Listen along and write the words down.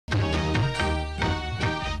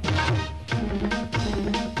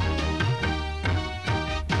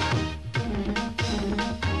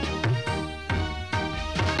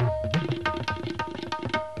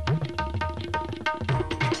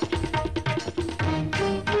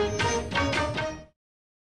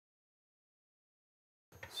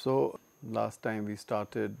So, last time we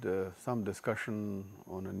started some discussion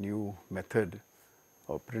on a new method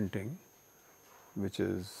of printing, which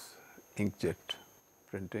is inkjet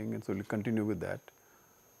printing, and so we'll continue with that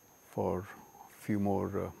for a few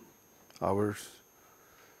more hours.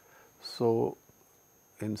 So,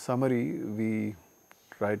 in summary, we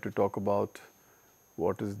tried to talk about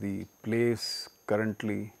what is the place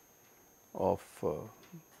currently of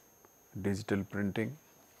digital printing.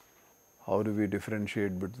 How do we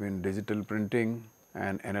differentiate between digital printing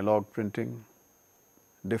and analog printing?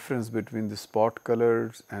 Difference between the spot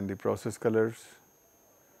colors and the process colors,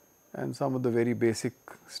 and some of the very basic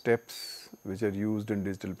steps which are used in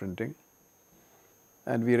digital printing.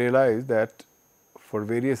 And we realize that for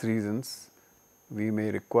various reasons we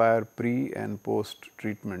may require pre and post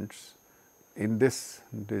treatments in this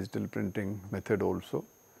digital printing method also,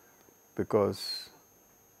 because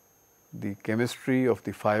the chemistry of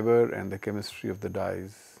the fiber and the chemistry of the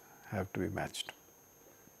dyes have to be matched.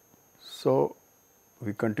 So,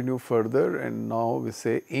 we continue further, and now we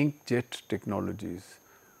say inkjet technologies.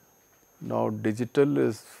 Now, digital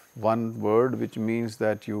is one word which means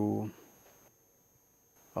that you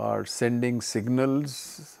are sending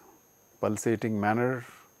signals, pulsating manner,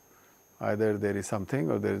 either there is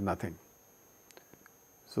something or there is nothing.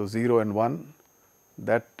 So, 0 and 1,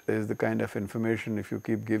 that is the kind of information if you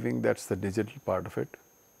keep giving, that is the digital part of it.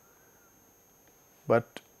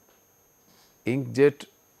 But inkjet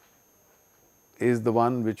is the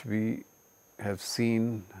one which we have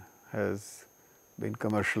seen has been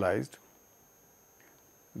commercialized.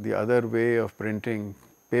 The other way of printing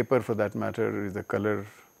paper, for that matter, is the color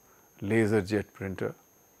laser jet printer,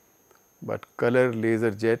 but color laser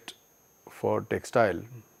jet for textile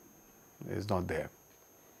is not there.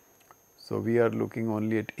 So, we are looking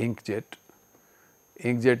only at inkjet.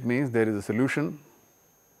 Inkjet means there is a solution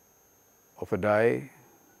of a dye,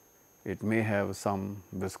 it may have some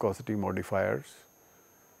viscosity modifiers,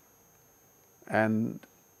 and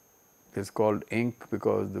it is called ink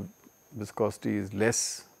because the viscosity is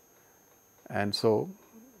less, and so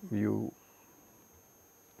you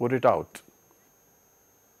put it out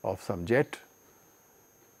of some jet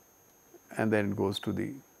and then it goes to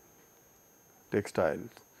the textiles.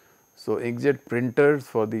 So, inkjet printers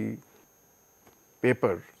for the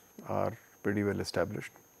paper are pretty well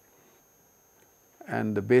established,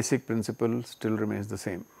 and the basic principle still remains the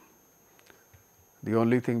same. The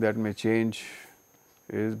only thing that may change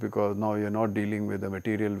is because now you are not dealing with a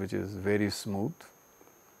material which is very smooth,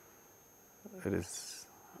 it is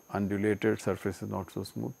undulated, surface is not so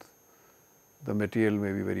smooth, the material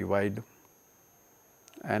may be very wide,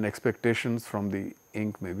 and expectations from the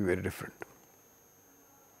ink may be very different.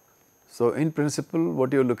 So, in principle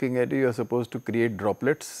what you are looking at, you are supposed to create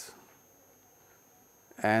droplets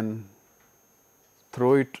and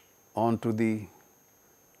throw it onto the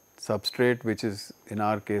substrate, which is in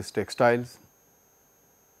our case textiles.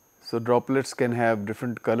 So, droplets can have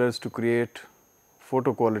different colors to create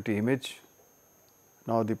photo quality image.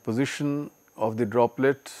 Now, the position of the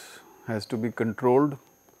droplet has to be controlled,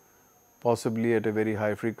 possibly at a very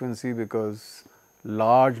high frequency, because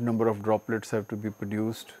large number of droplets have to be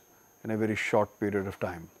produced in a very short period of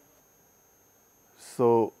time.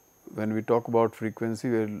 So, when we talk about frequency,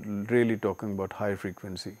 we are really talking about high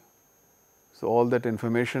frequency. So, all that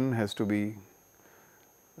information has to be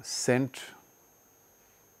sent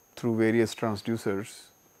through various transducers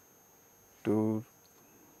to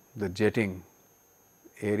the jetting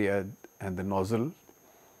area and the nozzle,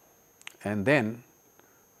 and then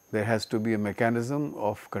there has to be a mechanism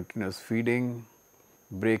of continuous feeding,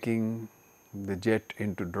 breaking the jet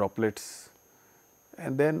into droplets,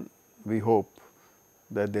 and then we hope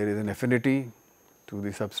that there is an affinity to the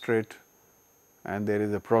substrate and there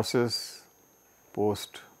is a process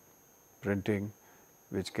post printing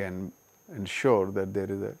which can ensure that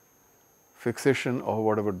there is a fixation of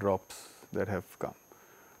whatever drops that have come.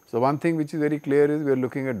 So, one thing which is very clear is we are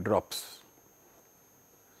looking at drops.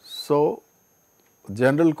 So,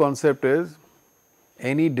 general concept is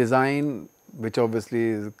any design which obviously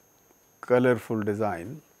is colorful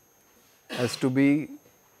design has to be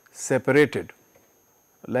separated,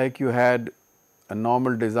 like you had a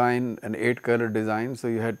normal design, an 8 color design. So,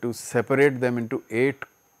 you had to separate them into 8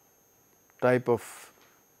 type of,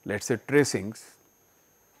 let us say, tracings.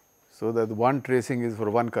 So, that one tracing is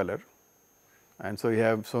for one color, and so you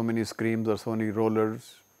have so many screens or so many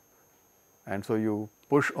rollers, and so you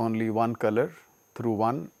push only one color through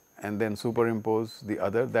one and then superimpose the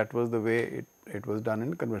other. That was the way it was done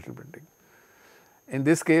in conventional printing. In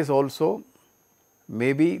this case also,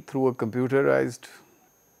 maybe through a computerized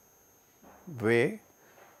way,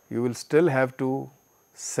 you will still have to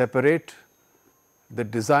separate the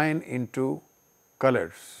design into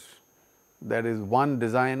colors. That is, one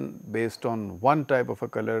design based on one type of a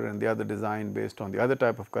color and the other design based on the other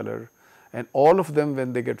type of color, and all of them,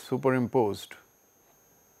 when they get superimposed,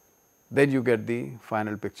 then you get the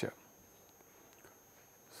final picture.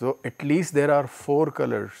 So, at least there are 4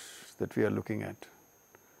 colors that we are looking at,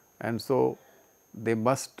 and so they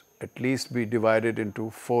must at least be divided into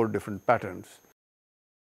 4 different patterns.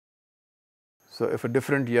 So, if a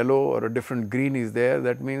different yellow or a different green is there,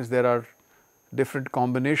 that means there are different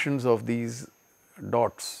combinations of these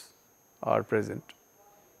dots are present.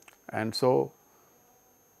 And so,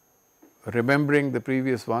 remembering the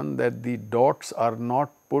previous one, that the dots are not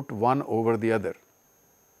put one over the other,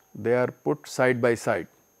 they are put side by side.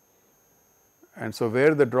 And so,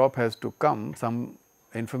 where the drop has to come, some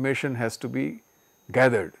information has to be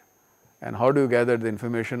gathered, and how do you gather the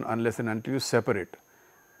information unless and until you separate.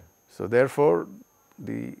 So, therefore,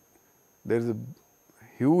 there is a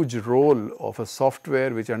huge role of a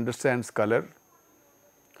software which understands color,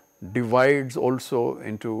 divides also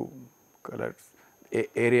into colors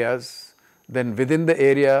areas, then within the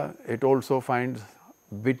area it also finds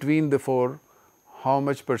between the 4 how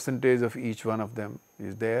much percentage of each one of them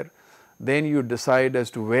is there. Then you decide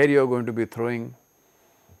as to where you are going to be throwing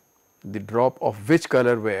the drop of which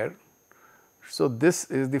color where. So, this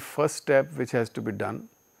is the first step which has to be done,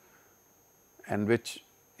 and which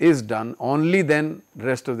is done, only then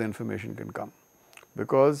rest of the information can come,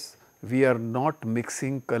 because we are not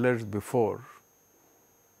mixing colors before.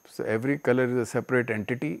 So, every color is a separate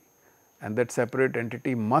entity, and that separate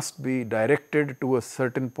entity must be directed to a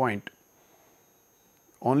certain point,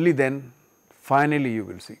 only then finally you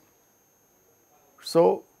will see.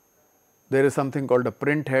 So, there is something called a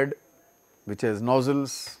print head which has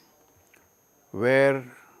nozzles, where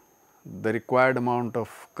the required amount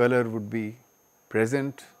of color would be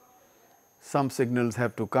present, some signals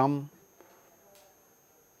have to come,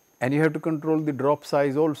 and you have to control the drop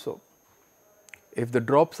size also. If the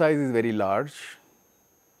drop size is very large,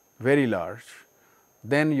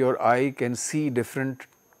 then your eye can see different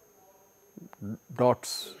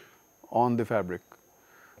dots on the fabric.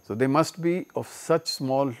 So, they must be of such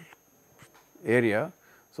small area,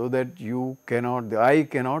 so that the eye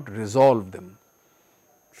cannot resolve them,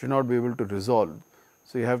 should not be able to resolve.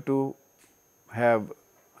 So, you have to have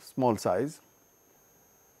small size,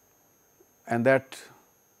 and that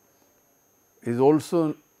is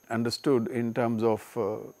also understood in terms of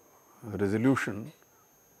resolution.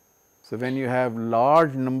 So, when you have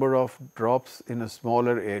large number of drops in a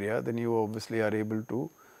smaller area, then you obviously are able to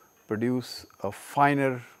produce a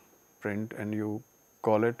finer print, and you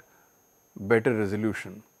call it better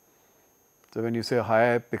resolution. So, when you say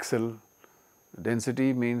higher pixel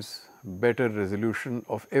density, means better resolution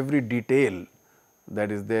of every detail that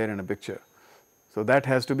is there in a picture. So, that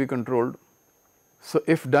has to be controlled. So,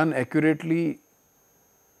 if done accurately,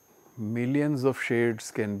 millions of shades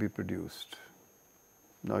can be produced.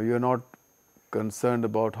 Now, you are not concerned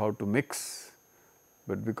about how to mix,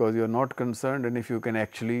 but because you are not concerned, and if you can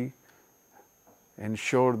actually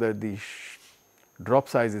ensure that the drop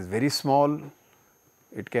size is very small,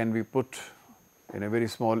 it can be put in a very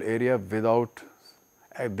small area without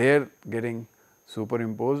there getting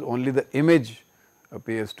superimposed, only the image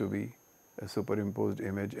appears to be a superimposed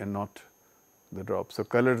image and not the drop. So,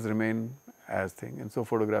 colors remain as thing, and so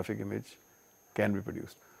photographic image can be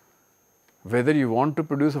produced. Whether you want to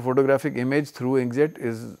produce a photographic image through inkjet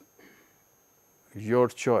is your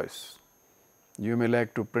choice. You may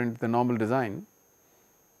like to print the normal design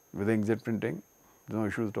with inkjet printing, no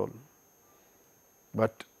issues at all.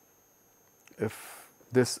 But if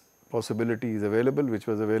this possibility is available, which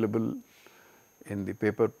was available in the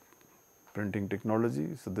paper printing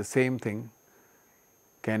technology, so the same thing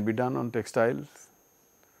can be done on textiles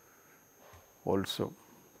also.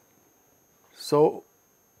 So,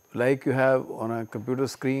 like you have on a computer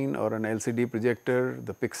screen or an LCD projector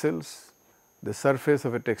the pixels, the surface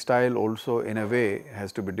of a textile also in a way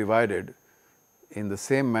has to be divided in the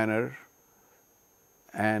same manner,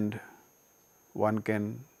 and one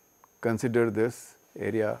can consider this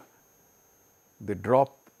area, the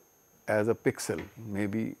drop, as a pixel.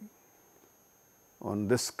 Maybe on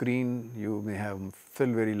this screen you may have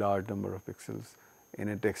still very large number of pixels. In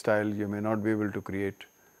a textile you may not be able to create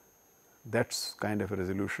that kind of a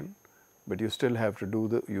resolution, but you still have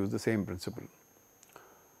to use the same principle.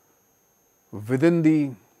 Within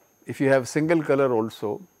the, if you have single color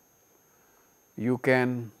also, you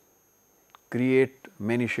can create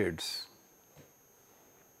many shades,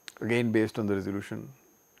 again based on the resolution.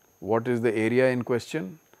 What is the area in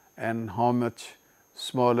question and how much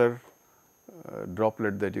smaller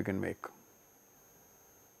droplet that you can make.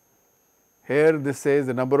 Here this says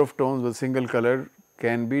the number of tones with single color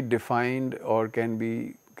can be defined or can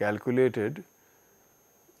be calculated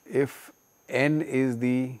if n is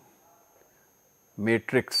the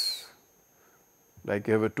matrix, like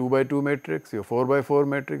you have a 2 by 2 matrix, your 4 by 4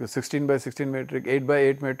 matrix, a 16 by 16 matrix, 8 by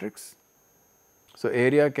 8 matrix. So,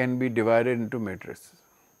 area can be divided into matrices.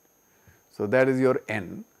 So, that is your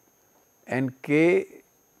n, and k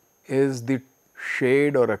is the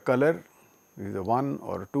shade or a color, is a 1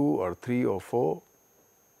 or 2 or 3 or 4,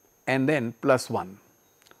 and then plus 1.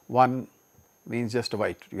 1 means just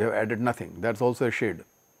white, you have added nothing, that is also a shade,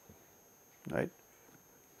 right.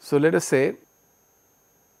 So, let us say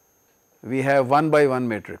we have 1 by 1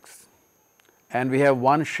 matrix and we have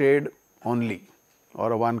one shade only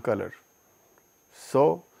or a one color.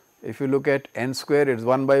 So, if you look at n square, it is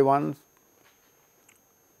 1 by 1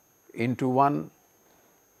 into 1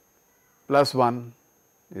 plus 1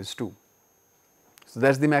 is 2. So,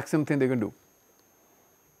 that is the maximum thing they can do.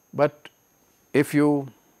 But if you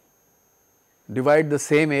divide the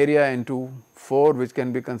same area into 4, which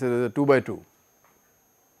can be considered as a 2 by 2,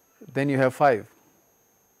 then you have 5,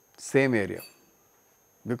 same area,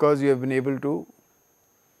 because you have been able to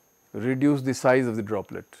reduce the size of the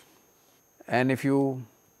droplet. And if you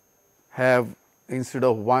have, instead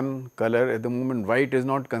of one color, at the moment white is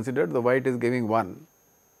not considered, the white is giving 1,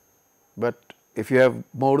 but if you have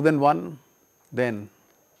more than 1, then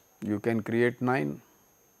you can create 9,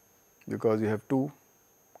 because you have 2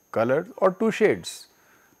 colors or 2 shades.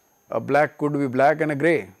 A black could be black and a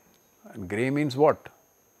grey, and grey means what?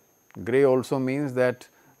 Grey also means that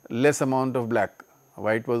less amount of black,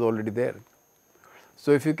 white was already there.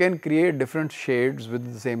 So, if you can create different shades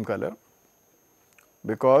with the same color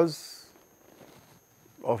because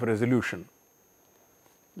of resolution,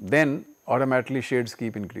 then automatically shades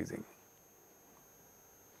keep increasing,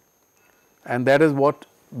 and that is what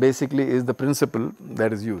basically is the principle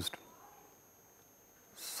that is used.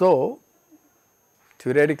 So,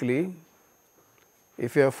 theoretically,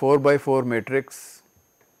 if you have 4 by 4 matrix,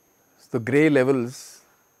 the gray levels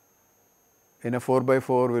in a 4 by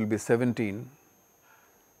 4 will be 17,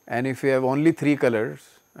 and if you have only 3 colors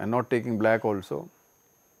and not taking black also,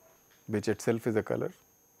 which itself is a color,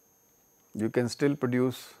 you can still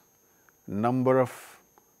produce number of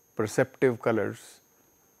perceptive colors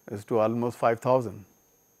is to almost 5,000.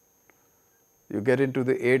 You get into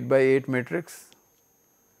the 8 by 8 matrix,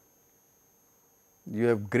 you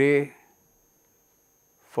have gray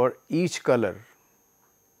for each color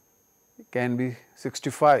can be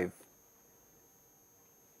 65,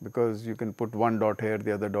 because you can put one dot here,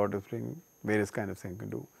 the other dot is bringing various kind of things you can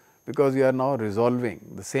do, because you are now resolving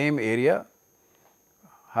the same area.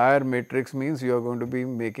 Higher matrix means you are going to be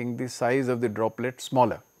making the size of the droplet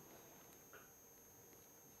smaller.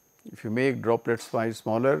 If you make droplet size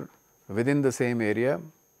smaller within the same area,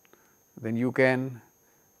 then you can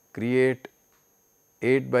create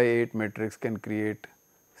 8 by 8 matrix can create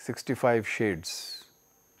 65 shades,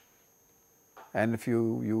 and if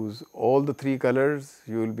you use all the 3 colors,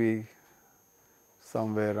 you will be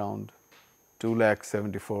somewhere around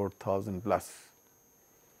 2,74,000 plus,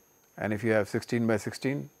 and if you have 16 by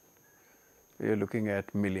 16, you are looking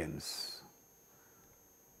at millions.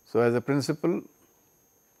 So, as a principle,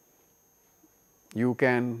 you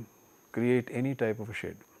can create any type of a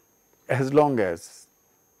shade as long as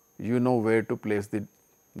you know where to place the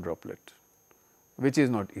droplet, which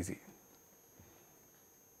is not easy,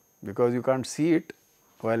 because you can't see it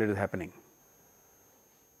while it is happening.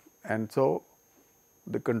 And so,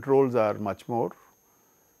 the controls are much more,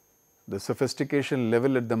 the sophistication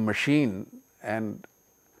level at the machine and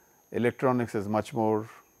electronics is much more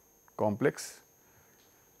complex,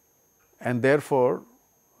 and therefore,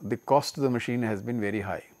 the cost of the machine has been very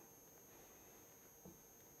high.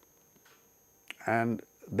 And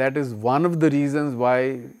that is one of the reasons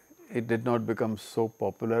why it did not become so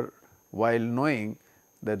popular, while knowing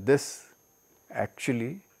that this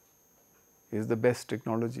actually is the best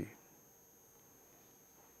technology.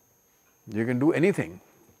 You can do anything,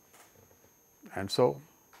 and so,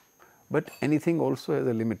 but anything also has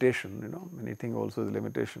a limitation, anything also has a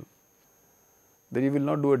limitation. Then you will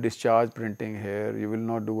not do a discharge printing here, you will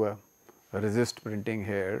not do a resist printing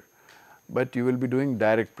here, but you will be doing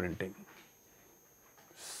direct printing.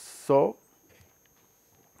 So,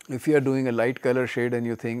 if you are doing a light color shade and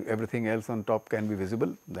you think everything else on top can be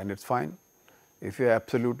visible, then it is fine. If you have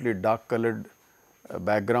absolutely dark colored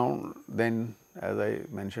background, then as I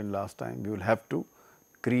mentioned last time, you will have to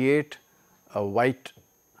create a white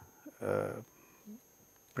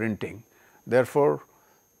printing. Therefore,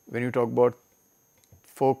 when you talk about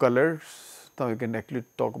 4 colors, now you can actually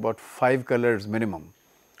talk about 5 colors minimum.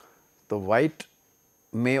 The white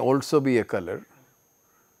may also be a color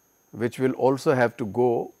which will also have to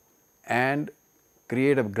go and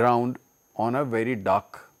create a ground on a very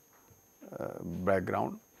dark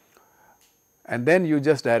background, and then you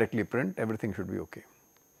just directly print, everything should be okay.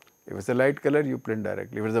 If it is a light color, you print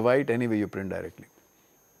directly. If it is a white, anyway you print directly.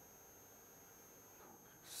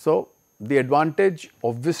 So, the advantage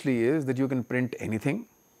obviously is that you can print anything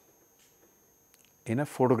in a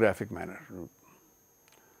photographic manner.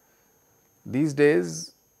 These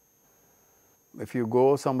days, if you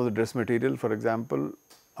go, some of the dress material, for example,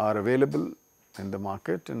 are available in the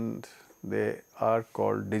market and they are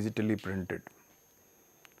called digitally printed.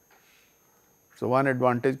 So, one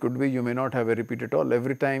advantage could be you may not have a repeat at all.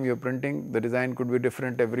 Every time you are printing, the design could be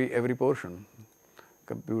different every portion.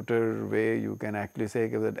 Computer way you can actually say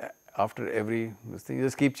that after every this thing, you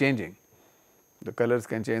just keep changing. The colors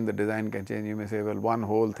can change, the design can change. You may say, well, one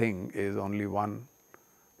whole thing is only one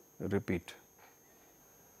repeat.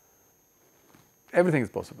 Everything is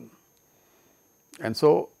possible. And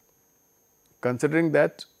so, considering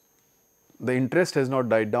that the interest has not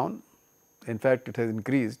died down, in fact, it has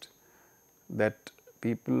increased, that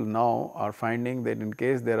people now are finding that in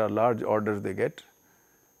case there are large orders they get,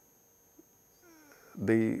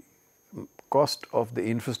 the cost of the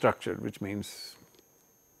infrastructure, which means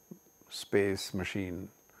space, machine,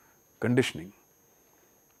 conditioning,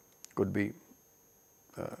 could be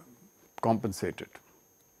compensated.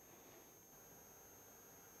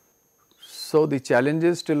 So, the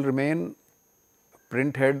challenges still remain.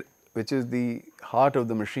 Print head, which is the heart of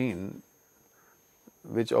the machine,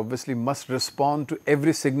 which obviously must respond to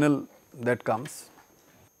every signal that comes,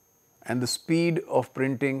 and the speed of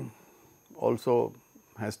printing also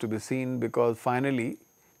has to be seen, because finally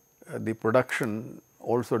the production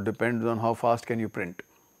also depends on how fast can you print.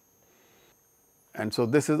 And so,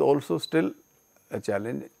 this is also still a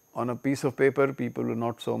challenge. On a piece of paper, people are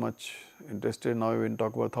not so much interested. Now, when we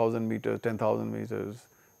talk about 1000 meters, 10,000 meters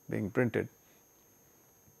being printed,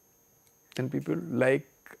 then people like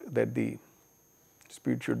that the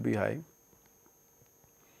speed should be high.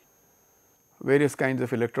 Various kinds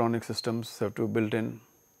of electronic systems have to be built in.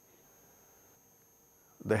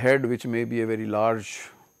 The head, which may be a very large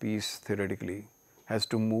piece theoretically, has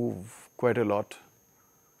to move quite a lot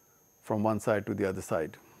from one side to the other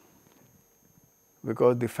side,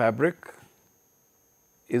 because the fabric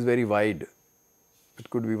is very wide. It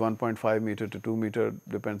could be 1.5 meter to 2 meter,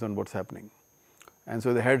 depends on what is happening. And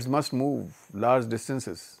so, the heads must move large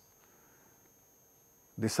distances.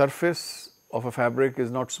 The surface of a fabric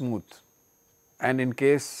is not smooth, and in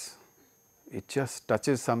case it just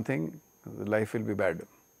touches something, the life will be bad,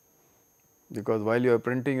 because while you are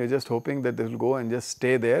printing, you are just hoping that this will go and just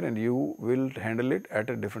stay there, and you will handle it at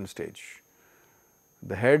a different stage.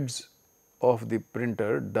 The heads of the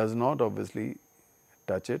printer does not obviously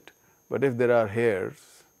touch it, but if there are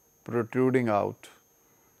hairs protruding out,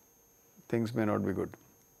 things may not be good.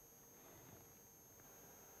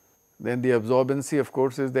 Then the absorbency, of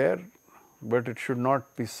course, is there, but it should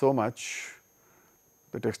not be so much.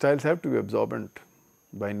 The textiles have to be absorbent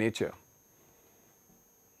by nature.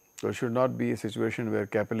 So, it should not be a situation where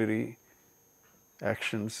capillary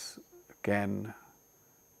actions can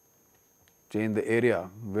change the area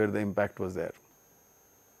where the impact was there.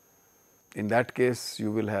 In that case,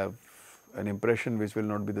 you will have an impression which will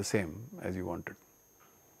not be the same as you wanted.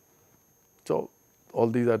 So, all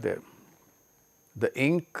these are there. The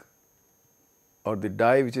ink or the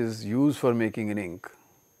dye which is used for making an ink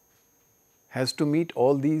has to meet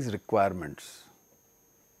all these requirements.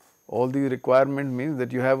 All these requirements means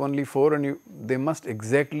that you have only 4 and they must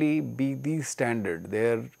exactly be the standard.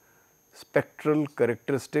 Their spectral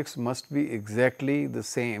characteristics must be exactly the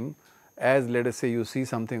same as, let us say, you see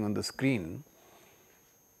something on the screen.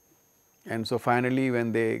 And so, finally,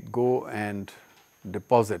 when they go and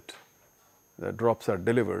deposit, the drops are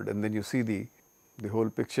delivered, and then you see the whole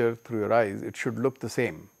picture through your eyes, it should look the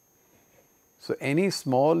same. So, any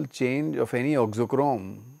small change of any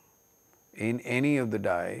oxochrome in any of the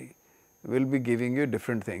dye will be giving you a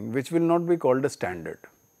different thing, which will not be called a standard.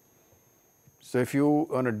 So, if you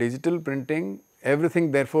on a digital printing,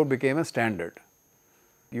 everything therefore became a standard.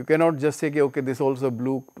 You cannot just say, okay, this also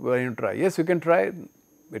blue, why don't you try? Yes, you can try,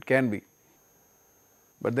 it can be,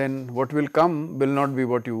 but then what will come will not be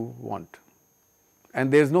what you want,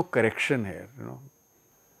 and there is no correction here,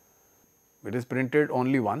 It is printed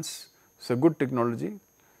only once. So, good technology,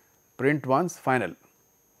 print once, final.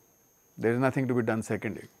 There is nothing to be done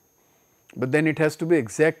secondly, but then it has to be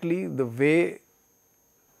exactly the way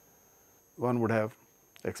one would have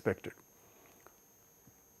expected.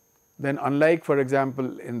 Then unlike, for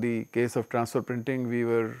example, in the case of transfer printing, we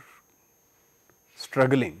were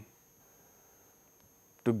struggling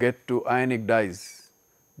to get to ionic dyes,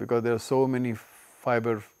 because there are so many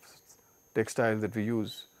fiber textiles that we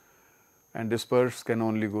use, and disperse can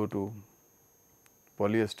only go to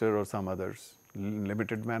polyester or some others in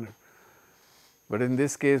limited manner. But in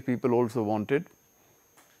this case, people also wanted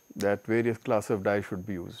that various classes of dye should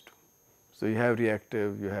be used. So, you have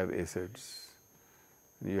reactive, you have acids,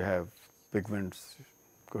 you have pigments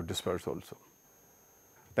could disperse also.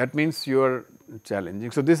 That means you are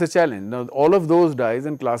challenging. So, this is a challenge. Now, all of those dyes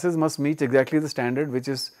and classes must meet exactly the standard, which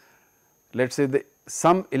is, let us say,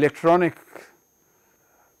 some electronic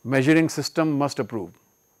measuring system must approve.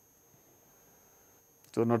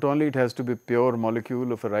 So, not only it has to be pure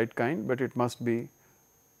molecule of a right kind, but it must be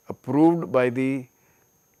approved by the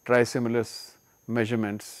trisimulus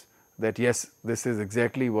measurements that yes, this is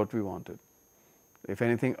exactly what we wanted. If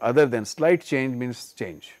anything other than slight change means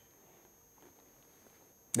change.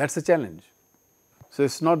 That is a challenge. So, it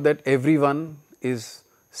is not that everyone is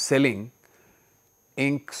selling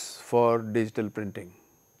inks for digital printing,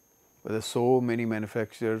 but there are so many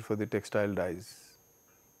manufacturers for the textile dyes,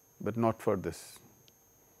 but not for this.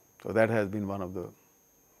 So, that has been one of the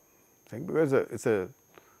things, because it is a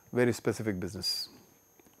very specific business.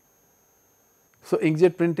 So,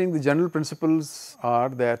 inkjet printing, the general principles are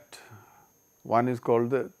that one is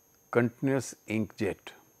called the continuous inkjet.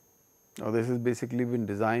 Now, this has basically been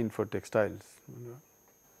designed for textiles,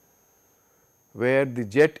 where the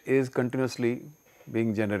jet is continuously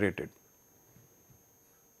being generated,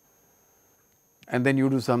 and then you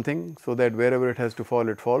do something so that wherever it has to fall,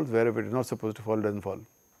 it falls, wherever it is not supposed to fall, it does not fall.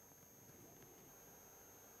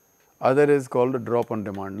 Other is called a drop on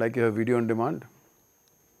demand, like you have video on demand.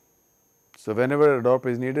 So, whenever a drop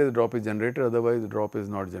is needed, the drop is generated, otherwise the drop is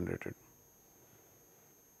not generated.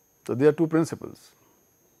 So, there are two principles.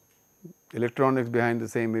 Electronics behind the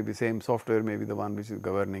same, maybe same software may be the one which is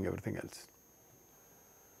governing everything else.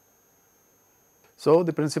 So,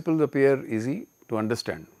 the principles appear easy to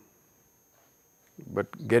understand,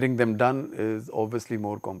 but getting them done is obviously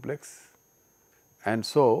more complex, and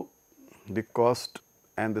so the cost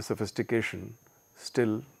and the sophistication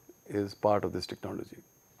still is part of this technology.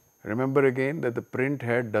 Remember again that the print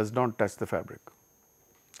head does not touch the fabric.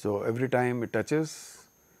 So, every time it touches,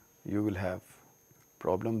 you will have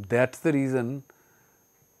problem. That is the reason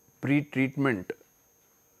pre-treatment,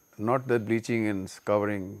 not the bleaching and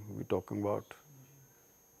covering we are talking about,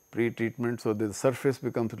 pre-treatment, so the surface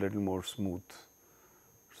becomes a little more smooth,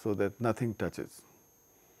 so that nothing touches,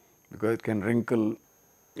 because it can wrinkle,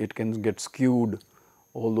 it can get skewed,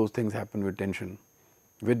 all those things happen with tension,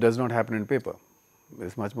 which does not happen in paper. It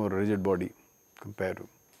is much more rigid body compared to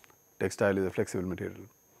textile is a flexible material,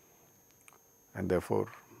 and therefore,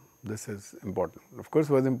 this is important. Of course,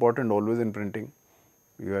 what is important always in printing,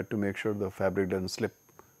 you have to make sure the fabric does not slip.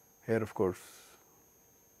 Here, of course,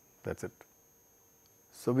 that is it.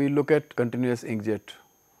 So, we look at continuous inkjet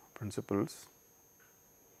principles.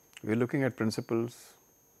 We are looking at principles.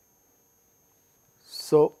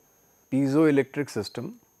 So, piezoelectric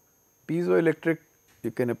system. Piezoelectric,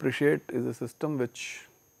 you can appreciate, is a system which,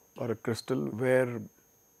 or a crystal where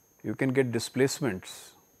you can get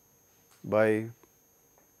displacements by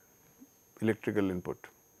electrical input.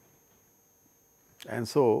 And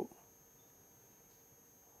so,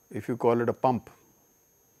 if you call it a pump,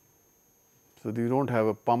 so you do not have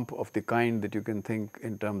a pump of the kind that you can think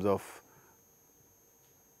in terms of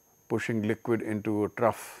pushing liquid into a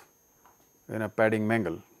trough in a padding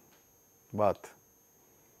mangle bath.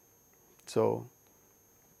 So,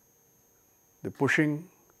 the pushing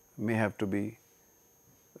may have to be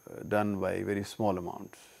done by very small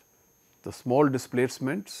amounts. The small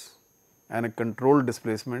displacements and a controlled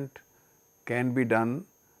displacement can be done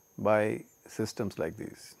by systems like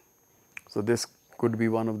these. So, this could be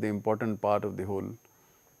one of the important part of the whole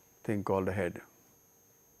thing called a head.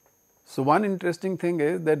 So, one interesting thing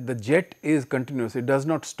is that the jet is continuous, it does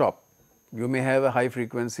not stop. You may have a high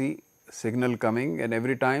frequency signal coming, and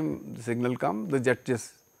every time the signal comes, the jet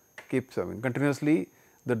just keeps coming. Continuously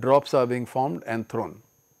the drops are being formed and thrown.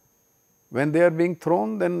 When they are being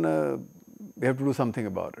thrown, then we have to do something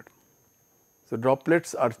about it. So,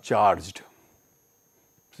 droplets are charged,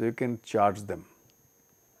 so you can charge them,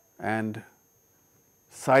 and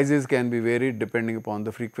sizes can be varied depending upon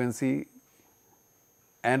the frequency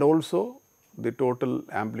and also the total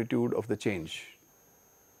amplitude of the change.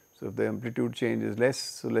 So, if the amplitude change is less,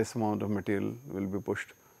 so less amount of material will be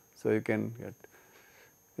pushed. So, you can get,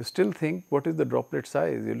 you still think what is the droplet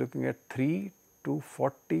size? You are looking at 3 to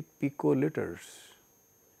 40 picoliters,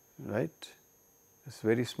 right. It's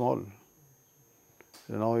very small.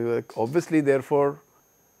 So now you obviously therefore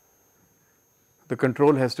the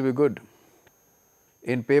control has to be good.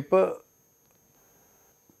 In paper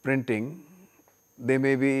printing, they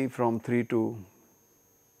may be from 3 to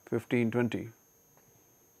 15, 20.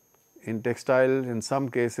 In textile, in some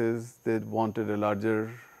cases, they wanted a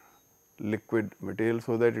larger liquid material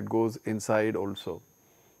so that it goes inside also.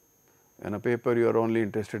 In a paper, you are only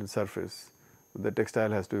interested in surface. The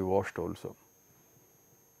textile has to be washed also.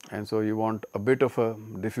 And so you want a bit of a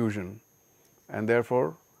diffusion, and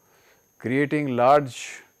therefore creating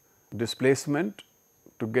large displacement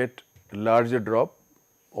to get larger drop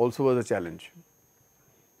also was a challenge.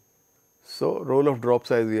 So role of drop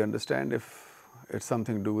size we understand if it's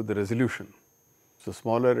something to do with the resolution. So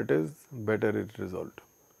smaller it is, better it resolved.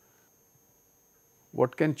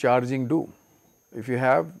 What can charging do? If you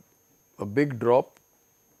have a big drop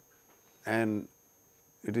and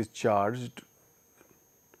it is charged,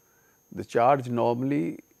 the charge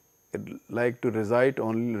normally it like to reside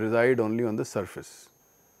only on the surface.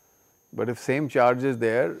 But if same charge is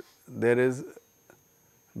there, there is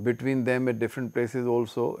between them at different places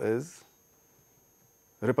also is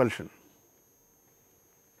repulsion.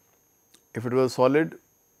 If it was solid,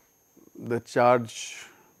 the charge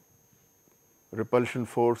repulsion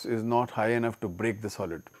force is not high enough to break the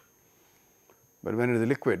solid. But when it is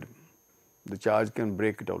liquid, the charge can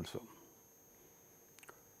break it also.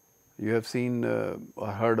 You have seen or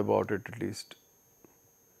heard about it at least,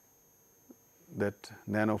 that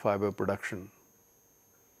nanofiber production.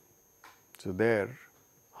 So there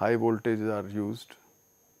high voltages are used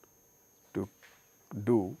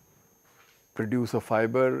to produce a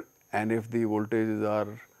fiber, and if the voltages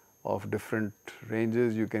are of different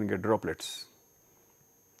ranges, you can get droplets,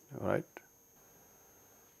 all right.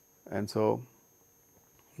 And so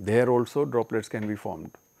there also droplets can be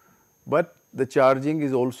formed, but the charging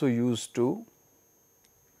is also used to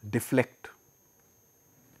deflect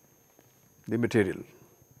the material.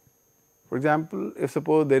 For example, if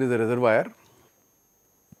suppose there is a reservoir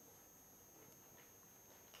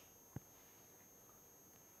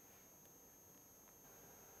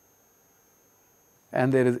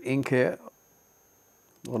and there is ink here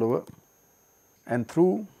all over, and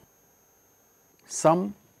through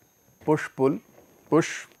some push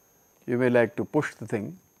you may like to push the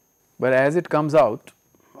thing, but as it comes out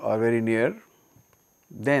or very near,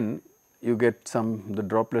 then you get the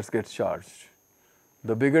droplets get charged.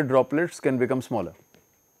 The bigger droplets can become smaller,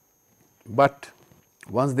 but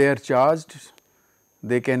once they are charged,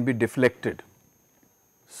 they can be deflected.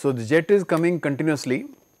 So the jet is coming continuously,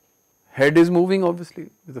 head is moving obviously,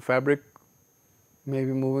 the fabric may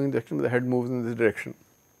be moving in this direction, but the head moves in this direction.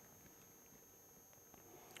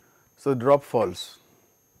 So the drop falls.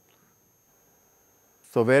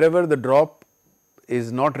 So wherever the drop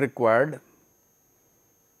is not required,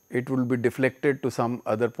 it will be deflected to some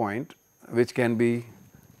other point, which can be,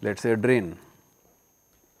 let us say, a drain.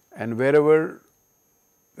 And wherever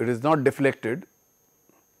it is not deflected,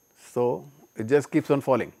 so it just keeps on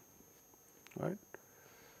falling, right.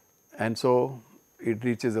 And so it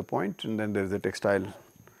reaches a point, and then there is a textile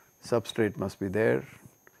substrate must be there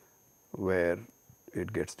where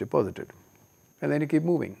it gets deposited, and then you keep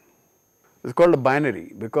moving. It is called a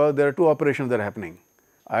binary because there are two operations that are happening.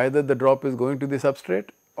 Either the drop is going to the substrate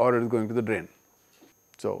or it is going to the drain.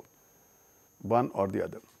 So one or the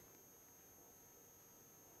other.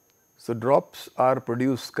 So drops are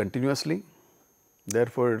produced continuously,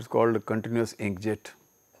 therefore it is called a continuous inkjet.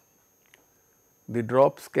 The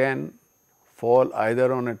drops can fall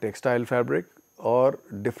either on a textile fabric or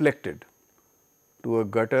deflected to a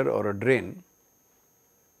gutter or a drain.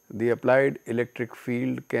 The applied electric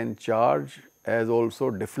field can charge as also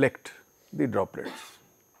deflect the droplets.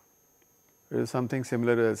 It is something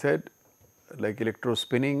similar, as I said, like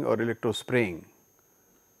electrospinning or electrospraying.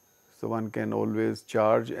 So one can always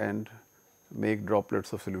charge and make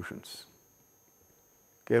droplets of solutions.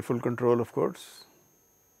 Careful control, of course.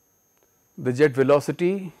 The jet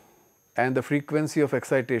velocity and the frequency of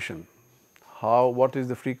excitation. What is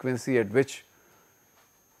the frequency at which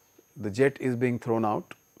the jet is being thrown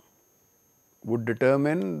out would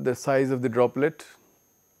determine the size of the droplet,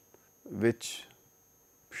 which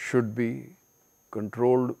should be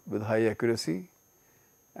controlled with high accuracy,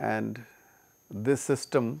 and this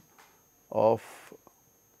system of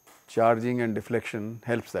charging and deflection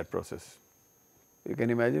helps that process. You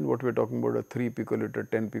can imagine what we are talking about, a 3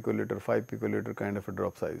 picoliter, 10 picoliter, 5 picoliter kind of a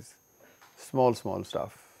drop size, small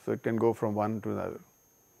stuff. So it can go from one to another.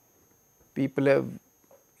 People have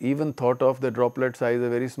even thought of the droplet size a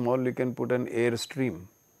very small, you can put an air stream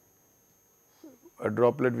a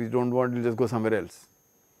droplet which you do not want, will just go somewhere else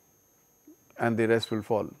and the rest will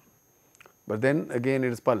fall. But then again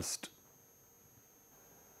it is pulsed.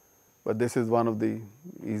 But this is one of the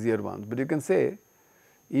easier ones. But you can say,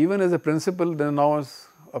 even as a principle, then now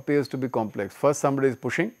appears to be complex. First somebody is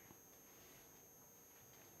pushing,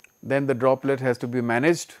 then the droplet has to be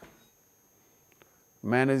managed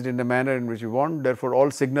in the manner in which you want. Therefore, all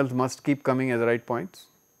signals must keep coming at the right points,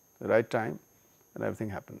 the right time, and everything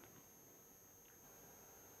happens.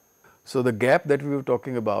 So, the gap that we were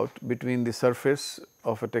talking about between the surface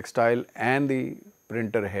of a textile and the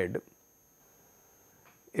printer head,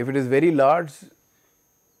 if it is very large,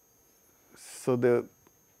 so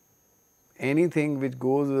anything which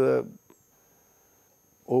goes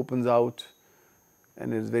opens out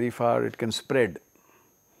and is very far, it can spread,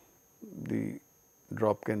 the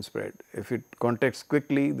drop can spread. If it contacts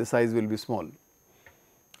quickly, the size will be small,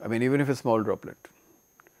 I mean even if a small droplet.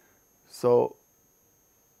 So,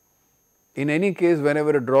 in any case,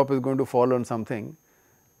 whenever a drop is going to fall on something,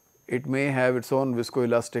 it may have its own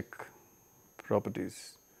viscoelastic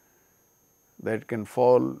properties, that can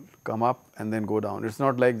fall, come up and then go down. It is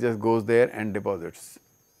not like just goes there and deposits.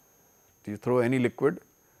 You throw any liquid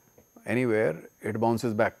anywhere, it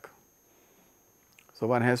bounces back. So,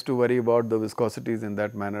 one has to worry about the viscosities in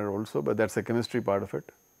that manner also, but that is a chemistry part of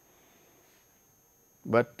it.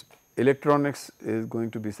 But electronics is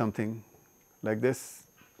going to be something like this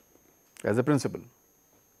as a principle.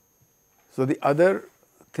 So, the other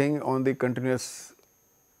thing on the continuous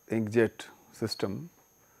inkjet system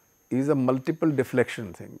is a multiple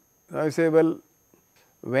deflection thing. I say, well,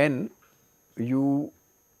 when you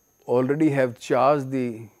already have charged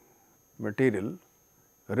the material,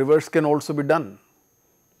 reverse can also be done,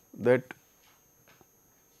 that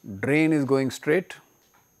drain is going straight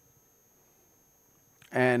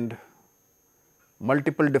and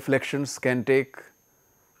multiple deflections can take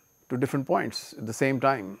to different points at the same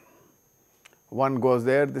time. One goes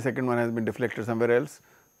there, the second one has been deflected somewhere else.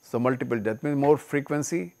 So, multiple, that means more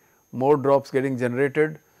frequency, more drops getting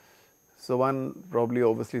generated. So, one probably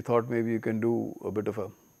obviously thought maybe you can do a bit of a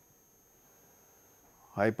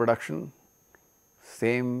high production.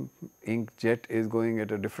 Same inkjet is going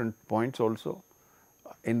at a different points also.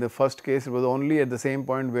 In the first case, it was only at the same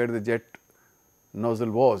point where the jet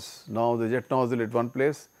nozzle was. Now, the jet nozzle at one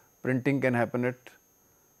place, printing can happen at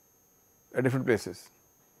different places.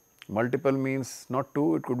 Multiple means not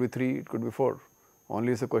 2, it could be 3, it could be 4,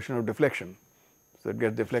 only is a question of deflection. So, it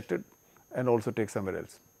gets deflected and also takes somewhere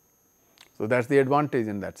else. So, that is the advantage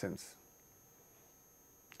in that sense.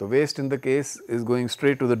 The waste in the case is going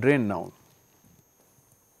straight to the drain now.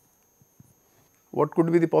 What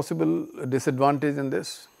could be the possible disadvantage in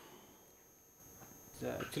this?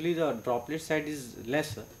 Actually, the droplet size is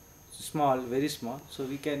less, small, very small. So,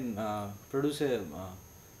 we can produce a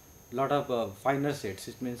lot of finer sets.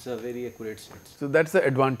 It means very accurate sets. So, that is the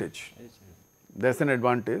advantage. That is an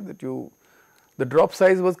advantage that the drop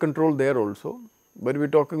size was controlled there also, but we are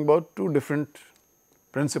talking about two different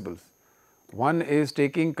principles. One is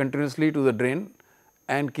taking continuously to the drain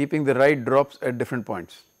and keeping the right drops at different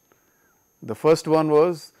points. The first one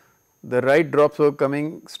was the right drops were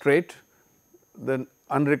coming straight, the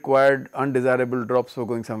unrequired, undesirable drops were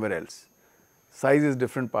going somewhere else. Size is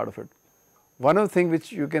different part of it. One of the things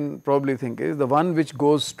which you can probably think is the one which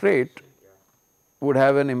goes straight would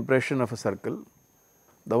have an impression of a circle.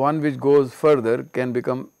 The one which goes further can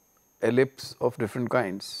become ellipse of different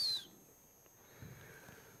kinds.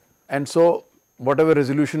 And so, whatever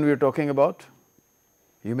resolution we are talking about,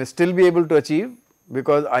 you may still be able to achieve,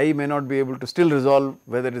 because eye may not be able to still resolve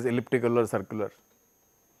whether it is elliptical or circular.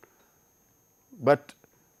 But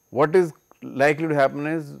what is likely to happen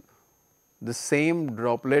is the same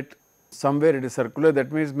droplet, somewhere it is circular,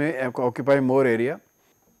 that means may occupy more area,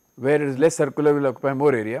 where it is less circular will occupy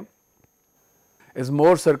more area, is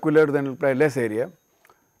more circular then will occupy less area,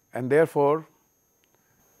 and therefore,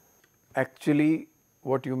 actually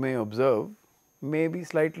what you may observe may be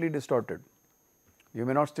slightly distorted. You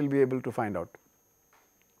may not still be able to find out.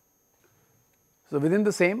 So, within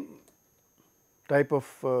the same type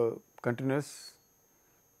of continuous,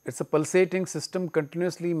 it is a pulsating system.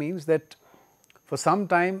 Continuously means that for some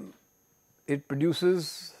time it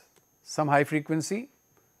produces some high frequency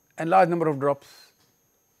and large number of drops,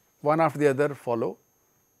 one after the other follow,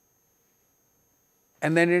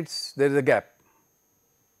 and then there is a gap.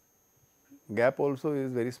 Gap also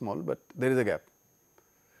is very small, but there is a gap.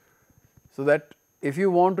 So, that if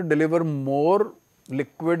you want to deliver more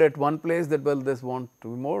liquid at one place, that well this want to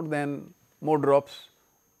be more, then more drops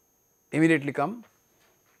immediately come,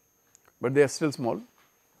 but they are still small.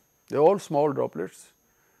 They are all small droplets,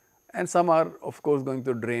 and some are of course going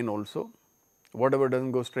to drain also, whatever does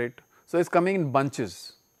not go straight. So, it is coming in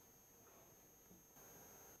bunches.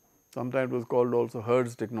 Sometimes it was called also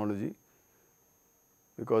Hertz technology,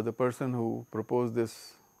 because the person who proposed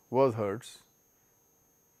this was Hertz,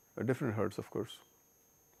 a different Hertz of course.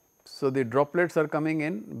 So, the droplets are coming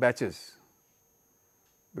in batches,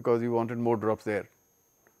 because you wanted more drops there.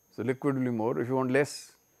 So, liquid will be more, if you want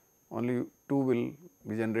less, only 2 will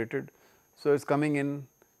be generated. So, it is coming in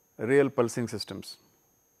real pulsing systems.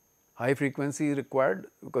 High frequency is required,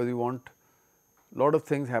 because you want lot of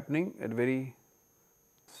things happening at very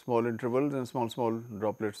small intervals and small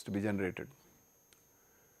droplets to be generated.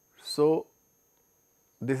 So,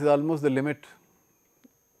 this is almost the limit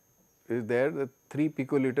is there, that 3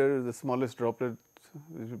 picoliter is the smallest droplet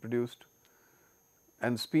which is produced,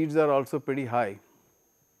 and speeds are also pretty high.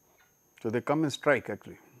 So, they come in strike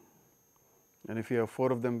actually, and if you have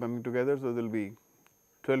 4 of them coming together, so there will be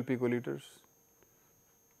 12 picoliters.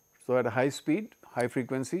 So, at a high speed, high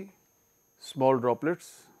frequency, small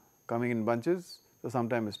droplets coming in bunches, so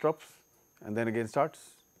sometimes it stops and then again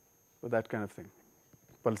starts, so that kind of thing,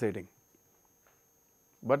 pulsating,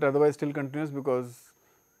 but otherwise still continuous, because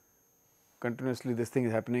continuously this thing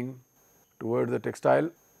is happening towards the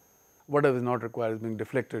textile. Whatever is not required is being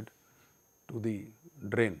deflected to the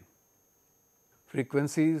drain.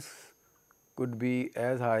 Frequencies could be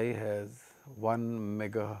as high as 1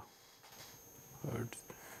 megahertz.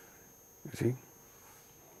 You see,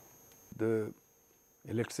 the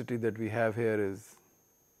electricity that we have here is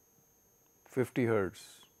 50 hertz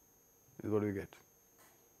is what we get.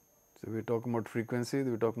 So, we are talking about frequencies,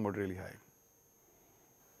 we are talking about really high,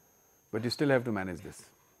 but you still have to manage this.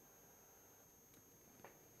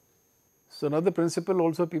 So, another principle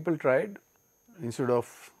also people tried, instead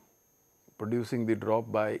of producing the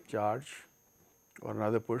drop by charge or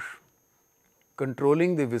another push,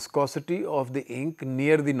 controlling the viscosity of the ink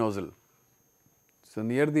near the nozzle. So,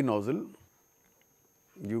 near the nozzle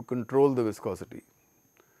you control the viscosity.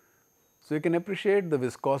 So, you can appreciate the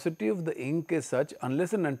viscosity of the ink is such,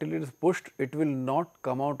 unless and until it is pushed, it will not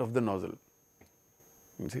come out of the nozzle,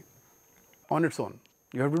 you see, on its own.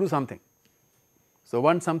 You have to do something. So,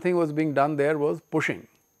 once something was being done there was pushing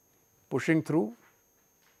through,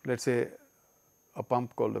 let us say a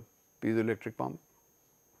pump called a piezoelectric pump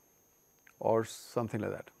or something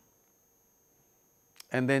like that,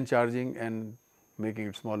 and then charging and making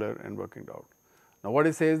it smaller and working it out. Now, what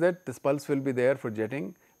it says that this pulse will be there for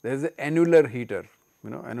jetting. There is an annular heater,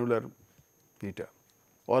 annular heater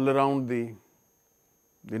all around the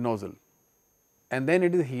nozzle, and then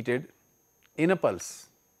it is heated in a pulse.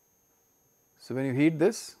 So, when you heat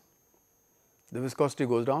this, the viscosity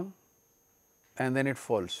goes down and then it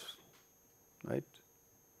falls, right.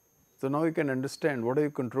 So, now you can understand what are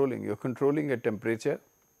you controlling. You are controlling a temperature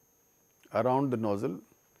around the nozzle,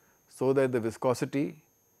 so that the viscosity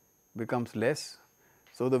becomes less.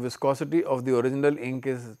 So, the viscosity of the original ink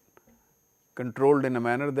is controlled in a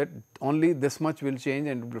manner that only this much will change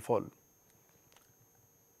and it will fall,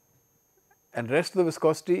 and rest of the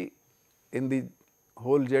viscosity in the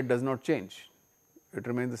whole jet does not change, it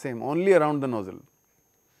remains the same only around the nozzle,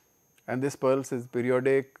 and this pulse is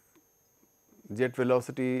periodic, jet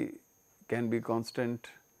velocity can be constant,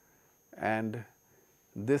 and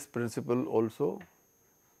this principle also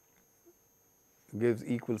gives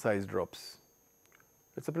equal size drops.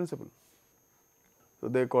 It is a principle. So,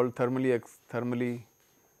 they are called thermally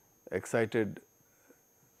excited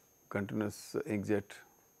continuous inkjet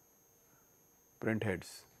print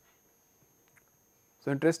heads.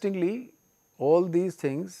 So, interestingly, all these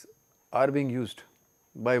things are being used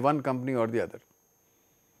by one company or the other.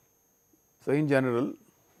 So, in general,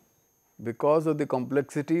 because of the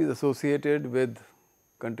complexities associated with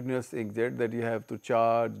continuous inkjet, that you have to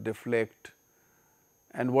charge, deflect,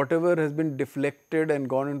 and whatever has been deflected and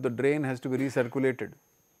gone into the drain has to be recirculated.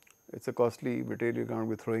 It is a costly material, you cannot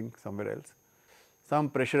be throwing somewhere else. Some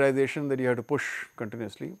pressurization that you have to push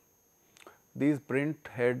continuously. These print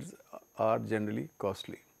heads are generally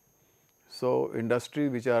costly. So,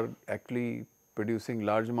 industries which are actually producing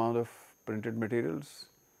large amount of printed materials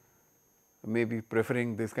may be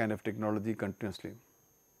preferring this kind of technology continuously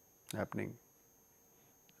happening.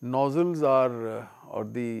 Nozzles are or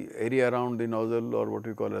the area around the nozzle, or what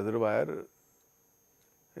we call reservoir,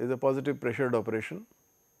 is a positive pressured operation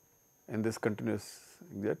in this continuous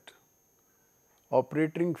jet.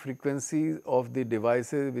 Operating frequencies of the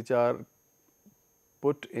devices which are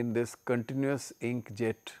put in this continuous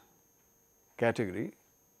inkjet category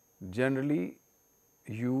generally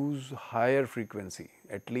use higher frequency,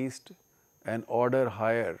 at least an order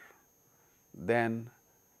higher than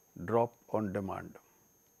drop on demand.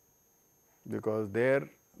 because there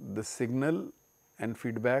the signal and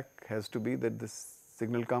feedback has to be that this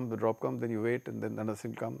signal comes, the drop comes, then you wait and then another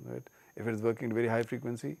signal comes. Right? If it is working at very high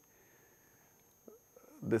frequency,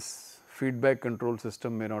 this feedback control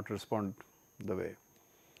system may not respond the way.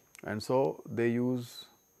 And so, they use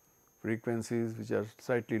frequencies which are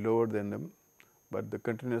slightly lower than them, but the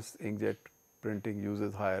continuous inkjet printing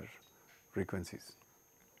uses higher frequencies.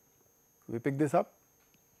 We pick this up.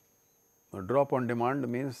 A drop on demand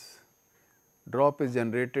means drop is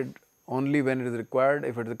generated only when it is required.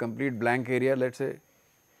 If it is a complete blank area, let us say,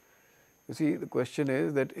 you see, the question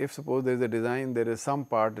is that if suppose there is a design, there is some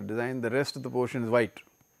part of design, the rest of the portion is white.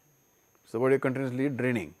 So, what you are continuously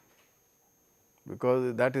draining,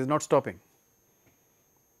 because that is not stopping.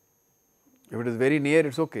 If it is very near, it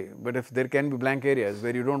is okay, but if there can be blank areas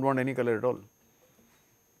where you do not want any color at all.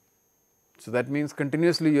 So, that means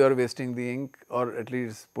continuously you are wasting the ink, or at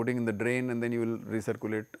least putting in the drain, and then you will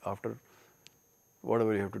recirculate after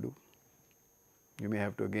whatever you have to do. You may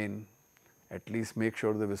have to again at least make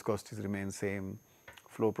sure the viscosities remain same,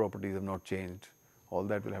 flow properties have not changed, all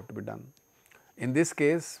that will have to be done. In this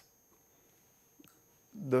case,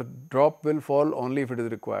 the drop will fall only if it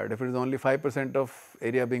is required. If it is only 5% of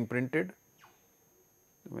area being printed,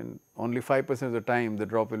 I mean only 5% of the time the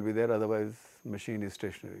drop will be there, otherwise machine is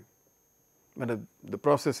stationary. But the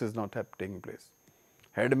process is not taking place.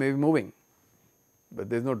 Head may be moving, but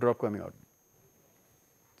there is no drop coming out.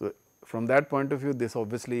 So, from that point of view, this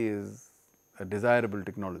obviously is a desirable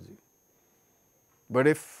technology. But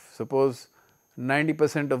if suppose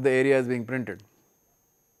 90% of the area is being printed,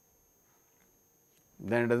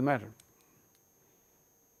 then it does not matter.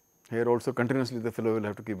 Here also continuously the fellow will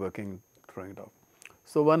have to keep working, throwing it off.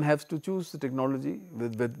 So, one has to choose the technology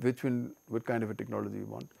with what kind of a technology you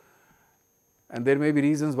want, and there may be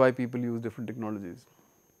reasons why people use different technologies.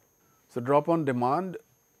 So, drop on demand,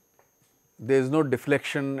 there is no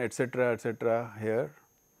deflection, etc. here.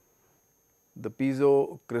 The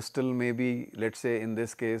piezo crystal may be, let us say in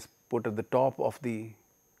this case, put at the top of the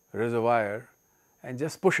reservoir and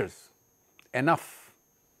just pushes enough,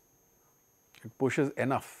 it pushes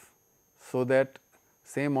enough so that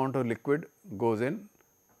same amount of liquid goes in,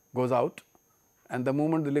 goes out, and the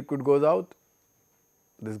moment the liquid goes out,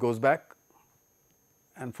 this goes back,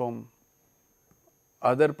 and from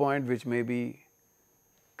other point which may be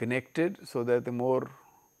connected, so that the more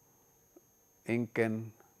ink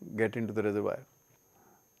can get into the reservoir.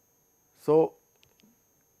 So,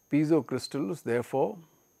 piezo crystals therefore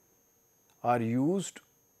are used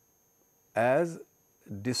as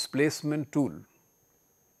displacement tool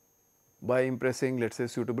by impressing, let us say,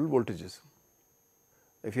 suitable voltages.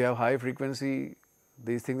 If you have high frequency,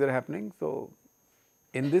 these things are happening. So,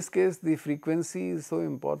 in this case the frequency is so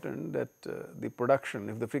important that the production,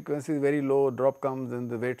 if the frequency is very low, drop comes and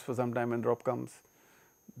the waits for some time and drop comes,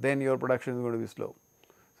 then your production is going to be slow.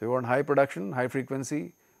 So, you want high production, high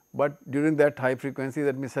frequency, but during that high frequency,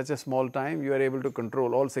 that means such a small time you are able to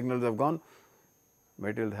control, all signals have gone,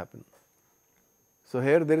 material happen. So,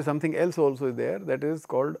 here there is something else also there, that is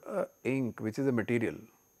called ink, which is a material.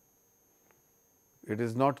 It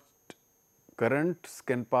is not, currents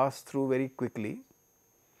can pass through very quickly,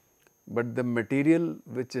 but the material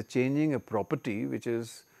which is changing a property, which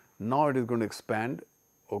is now it is going to expand,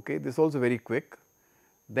 okay, this is also very quick,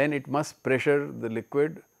 then it must pressure the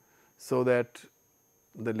liquid so that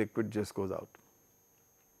the liquid just goes out.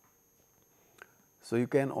 So, you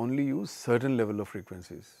can only use certain level of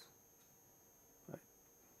frequencies, right,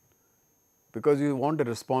 because you want a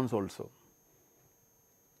response also.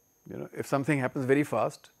 You know, if something happens very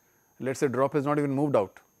fast, let us say drop has not even moved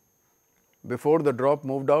out. Before the drop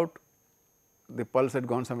moved out, the pulse had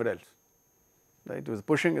gone somewhere else, right, it was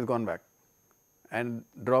pushing, it has gone back, and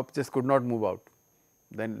drop just could not move out,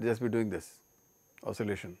 then just be doing this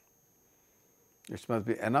oscillation. It must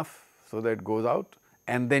be enough so that it goes out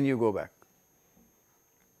and then you go back.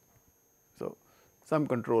 So, some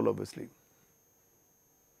control obviously.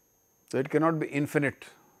 So, it cannot be infinite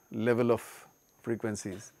level of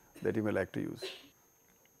frequencies that you may like to use.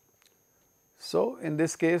 So, in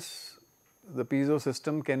this case the piezo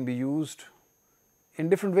system can be used in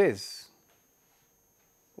different ways.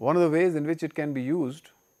 One of the ways in which it can be used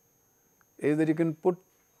is that you can put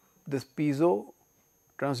this piezo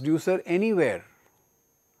transducer anywhere,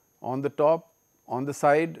 on the top, on the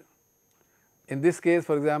side. In this case,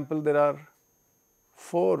 for example, there are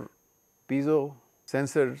 4 piezo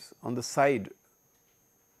sensors on the side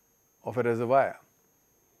of a reservoir,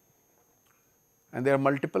 and they are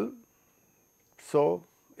multiple. So,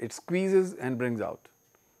 it squeezes and brings out.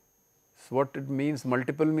 So, what it means,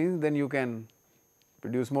 multiple means, then you can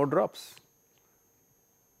produce more drops.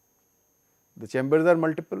 The chambers are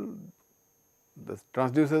multiple, the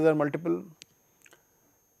transducers are multiple,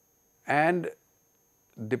 and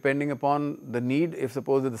depending upon the need, if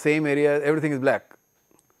suppose in the same area everything is black,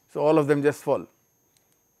 so all of them just fall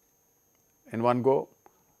in one go.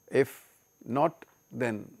 If not,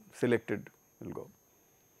 then selected will go.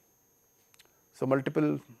 So,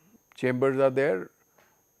 multiple chambers are there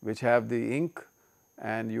which have the ink,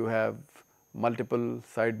 and you have multiple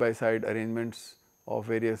side by side arrangements of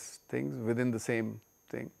various things within the same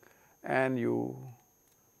thing, and you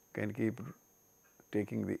can keep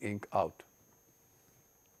taking the ink out.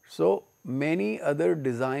 So, many other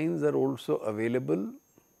designs are also available,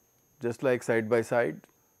 just like side by side,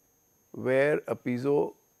 where a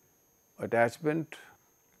piezo attachment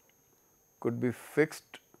could be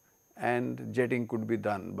fixed and jetting could be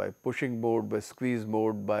done by pushing mode, by squeeze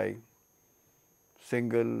mode, by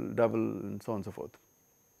single, double, and so on and so forth.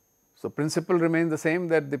 So, principle remains the same,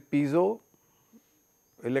 that the piezo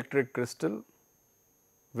electric crystal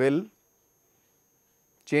will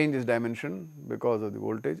change its dimension because of the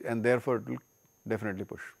voltage, and therefore, it will definitely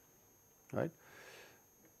push, right.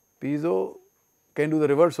 Piezo can do the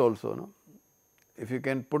reverse also, no? If you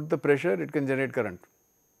can put the pressure, it can generate current.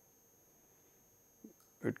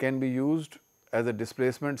 It can be used as a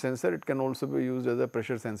displacement sensor, it can also be used as a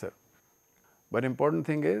pressure sensor. But important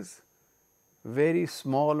thing is very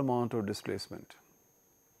small amount of displacement.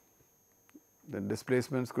 The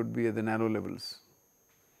displacements could be at the nano levels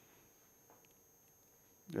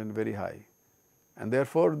and very high, and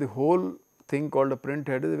therefore, the whole thing called a print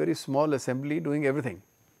head is a very small assembly doing everything.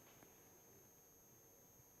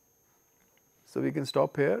 So, we can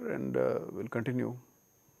stop here, and we will continue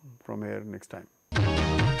from here next time.